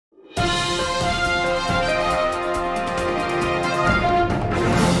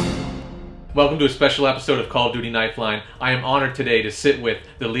Welcome to a special episode of Call of Duty KNIFELINE. I am honored today to sit with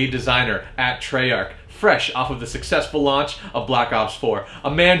the lead designer at Treyarch, fresh off of the successful launch of Black Ops 4.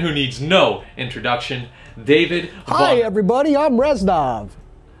 A man who needs no introduction, David Hi everybody, I'm Reznov.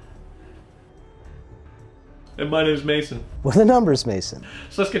 And my name is Mason. With the numbers, Mason.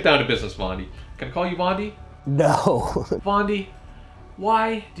 So let's get down to business, Vondi. Can I call you Vondi? No. Vondi,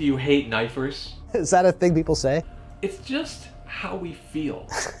 why do you hate knifers? Is that a thing people say? It's just how we feel.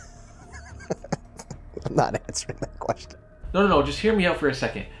 I'm not answering that question. No, just hear me out for a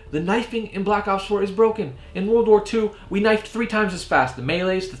second. The knifing in Black Ops 4 is broken. In World War II, we knifed 3 times as fast. The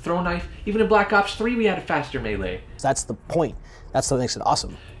melees, the throw knife. Even in Black Ops 3, we had a faster melee. That's the point. That's what makes it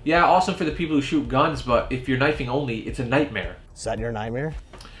awesome. Yeah, awesome for the people who shoot guns, but if you're knifing only, it's a nightmare. Is that your nightmare?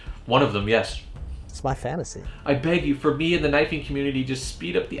 One of them, yes. It's my fantasy. I beg you, for me and the knifing community, just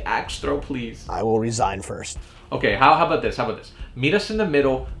speed up the axe throw, please. I will resign first. Okay, how about this? Meet us in the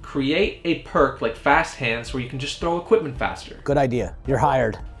middle, create a perk like Fast Hands where you can just throw equipment faster. Good idea. You're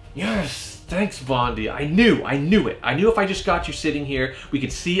hired. Yes, thanks, Vondi. I knew it. I knew if I just got you sitting here, we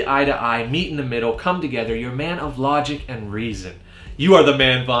could see eye to eye, meet in the middle, come together. You're a man of logic and reason. You are the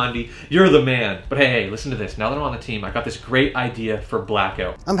man, Vondi. You're the man. But hey, listen to this. Now that I'm on the team, I got this great idea for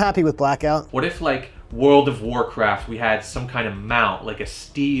Blackout. I'm happy with Blackout. What if, like, World of Warcraft, we had some kind of mount, like a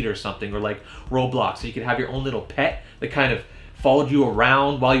steed or something, or like Roblox, so you could have your own little pet that kind of followed you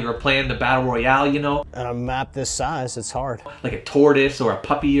around while you were playing the Battle Royale, you know? On a map this size, it's hard. Like a tortoise or a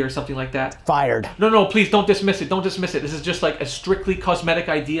puppy or something like that. Fired. No, please don't dismiss it. Don't dismiss it. This is just like a strictly cosmetic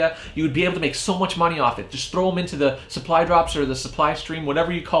idea. You would be able to make so much money off it. Just throw them into the supply drops or the supply stream,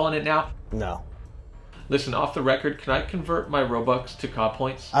 whatever you're calling it now. No. Listen, off the record, can I convert my Robux to COD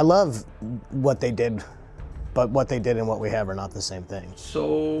points? I love what they did, but what they did and what we have are not the same thing.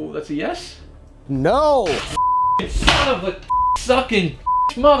 So, that's a yes? No! Son of a sucking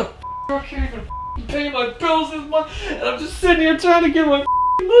mother. I can't even pay my bills this month, and I'm just sitting here trying to get my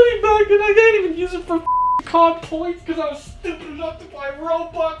money back, and I can't even use it for COD points because I was stupid enough to buy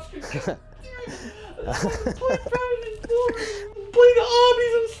Robux. Play the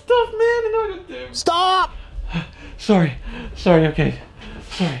obbies and stuff, man, and I got to Stop! Sorry, okay.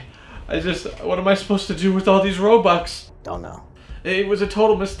 Sorry. What am I supposed to do with all these Robux? Don't know. It was a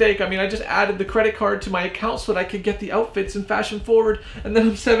total mistake. I mean, I just added the credit card to my account so that I could get the outfits in Fashion Forward, and then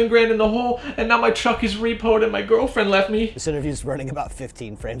I'm $7 grand in the hole, and now my truck is repoed and my girlfriend left me. This interview's running about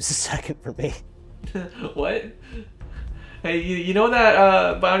 15 frames a second for me. What? Hey, you know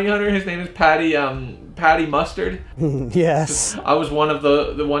that bounty hunter? His name is Patty Mustard? Yes. I was one of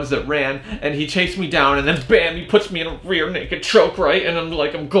the ones that ran, and he chased me down, and then bam, he puts me in a rear naked choke, right? And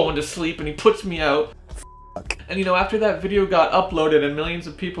I'm going to sleep, and he puts me out. And you know, after that video got uploaded and millions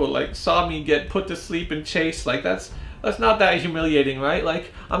of people like saw me get put to sleep and chased, like that's not that humiliating, right?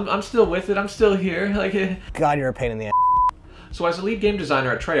 Like I'm still with it. I'm still here. Like God, you're a pain in the ass. So as a lead game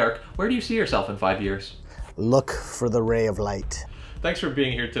designer at Treyarch, where do you see yourself in 5 years? Look for the ray of light. Thanks for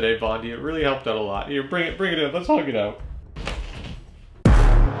being here today, Vondi. It really helped out a lot. Here, bring it in. Let's hug it out.